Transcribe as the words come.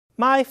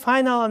My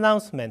final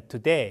announcement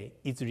today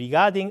is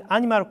regarding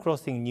Animal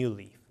Crossing New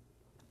Leaf.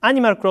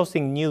 Animal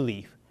Crossing New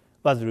Leaf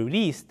was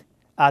released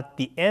at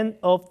the end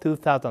of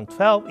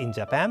 2012 in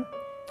Japan.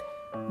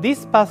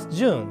 This past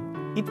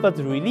June, it was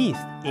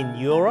released in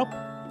Europe,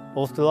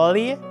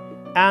 Australia,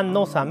 and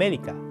North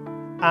America,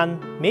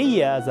 and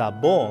players are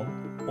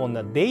born on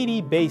a daily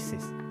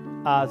basis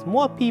as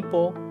more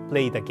people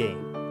play the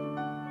game.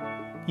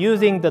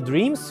 Using the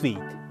Dream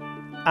Suite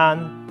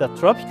and the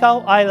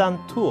Tropical Island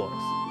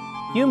tours,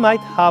 you might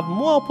have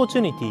more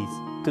opportunities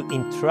to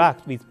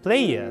interact with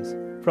players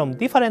from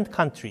different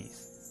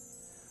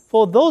countries.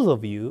 For those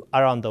of you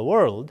around the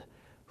world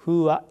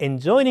who are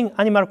enjoying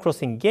Animal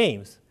Crossing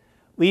games,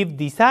 we've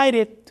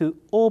decided to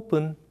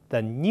open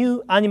the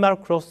new Animal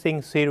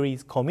Crossing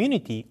series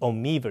community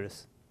on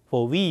Miiverse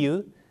for Wii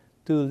U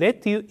to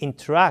let you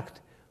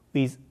interact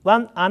with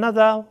one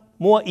another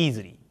more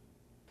easily.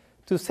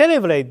 To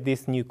celebrate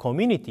this new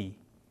community,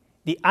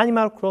 the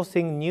Animal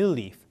Crossing New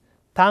Leaf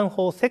Town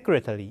Hall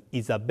Secretary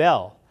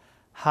Isabel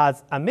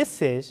has a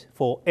message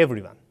for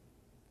everyone.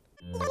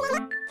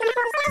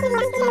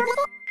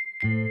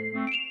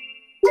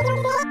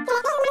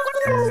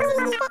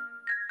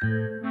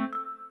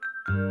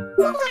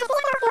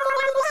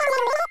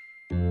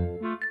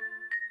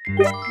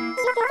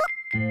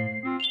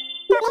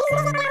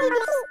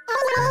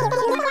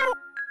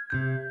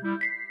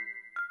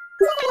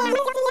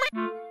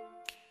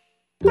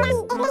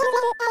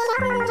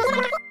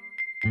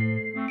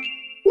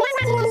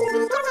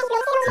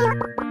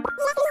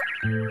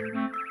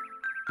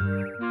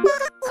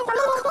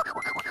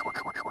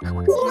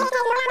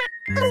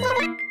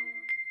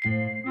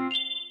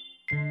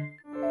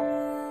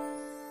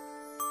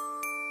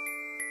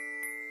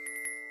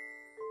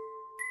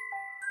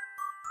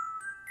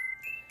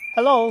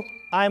 Hello,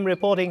 I'm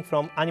reporting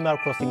from Animal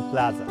Crossing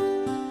Plaza.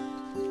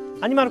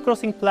 Animal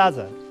Crossing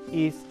Plaza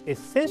is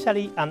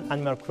essentially an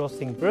Animal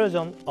Crossing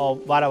version of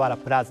Wara Wara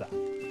Plaza.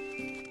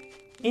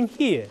 In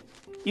here,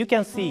 you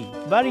can see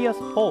various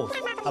posts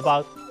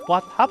about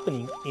what's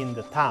happening in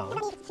the town,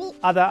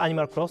 other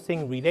Animal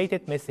Crossing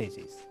related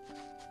messages,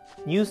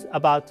 news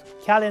about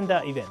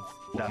calendar events,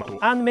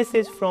 and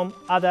messages from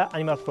other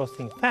Animal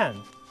Crossing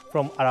fans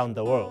from around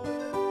the world.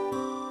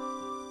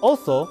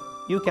 Also,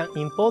 you can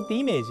import the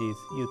images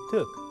you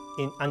took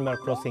in Animal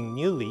Crossing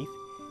New Leaf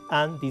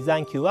and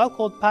design QR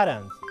code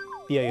patterns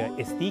via your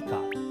SD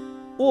card,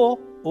 or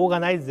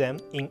organize them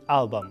in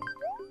albums.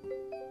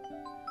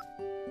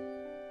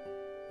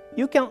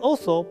 You can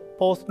also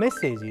post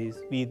messages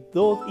with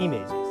those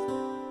images.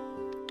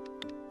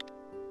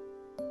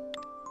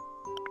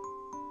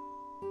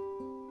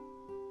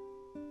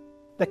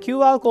 The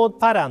QR code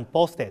pattern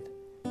posted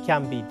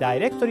can be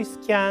directly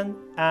scanned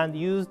and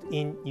used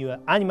in your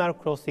Animal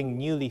Crossing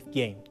New Leaf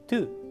game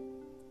too.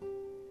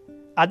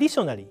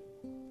 Additionally,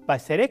 by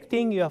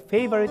selecting your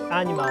favorite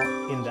animal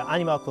in the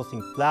Animal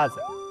Crossing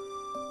Plaza,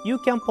 you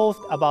can post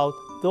about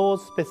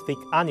those specific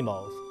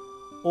animals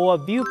or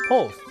view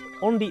posts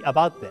only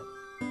about them.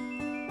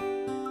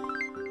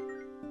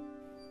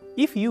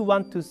 If you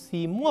want to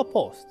see more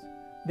posts,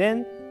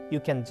 then you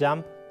can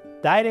jump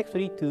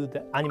directly to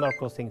the Animal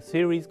Crossing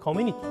series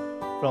community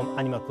from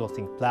Animal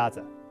Crossing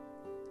Plaza.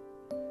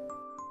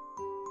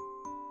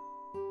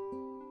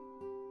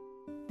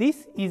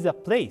 This is a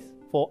place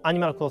for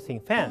Animal Crossing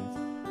fans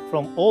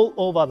from all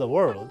over the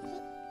world.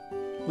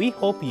 We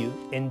hope you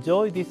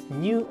enjoy this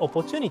new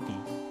opportunity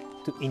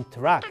to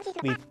interact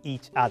with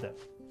each other.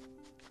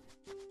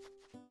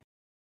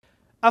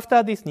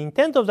 After this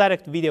Nintendo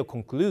Direct video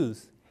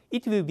concludes,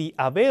 it will be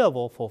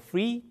available for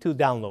free to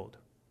download.